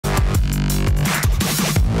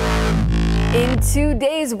In 2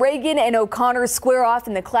 days, Reagan and O'Connor square off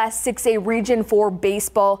in the Class 6A Region 4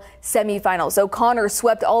 baseball semifinals. O'Connor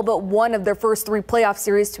swept all but one of their first 3 playoff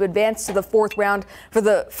series to advance to the 4th round for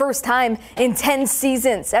the first time in 10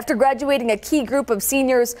 seasons. After graduating a key group of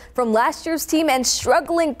seniors from last year's team and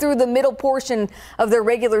struggling through the middle portion of their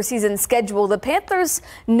regular season schedule, the Panthers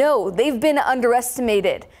know they've been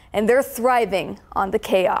underestimated and they're thriving on the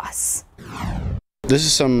chaos. This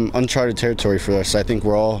is some uncharted territory for us. I think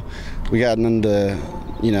we got none to,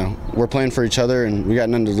 we're playing for each other and we got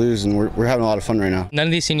none to lose, and we're having a lot of fun right now. None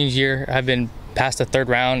of these seniors here have been past the 3rd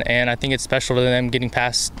round, and I think it's special to them getting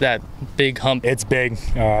past that big hump. It's big.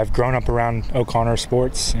 I've grown up around O'Connor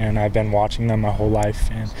sports, and I've been watching them my whole life.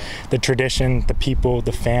 And the tradition, the people,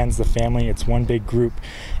 the fans, the family, it's one big group.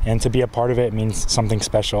 And to be a part of it means something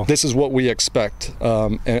special. This is what we expect,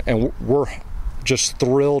 and we're just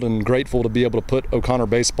thrilled and grateful to be able to put O'Connor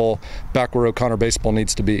baseball back where O'Connor baseball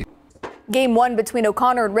needs to be. Game 1 between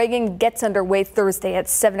O'Connor and Reagan gets underway Thursday at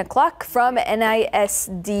 7 o'clock from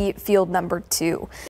NISD Field number 2.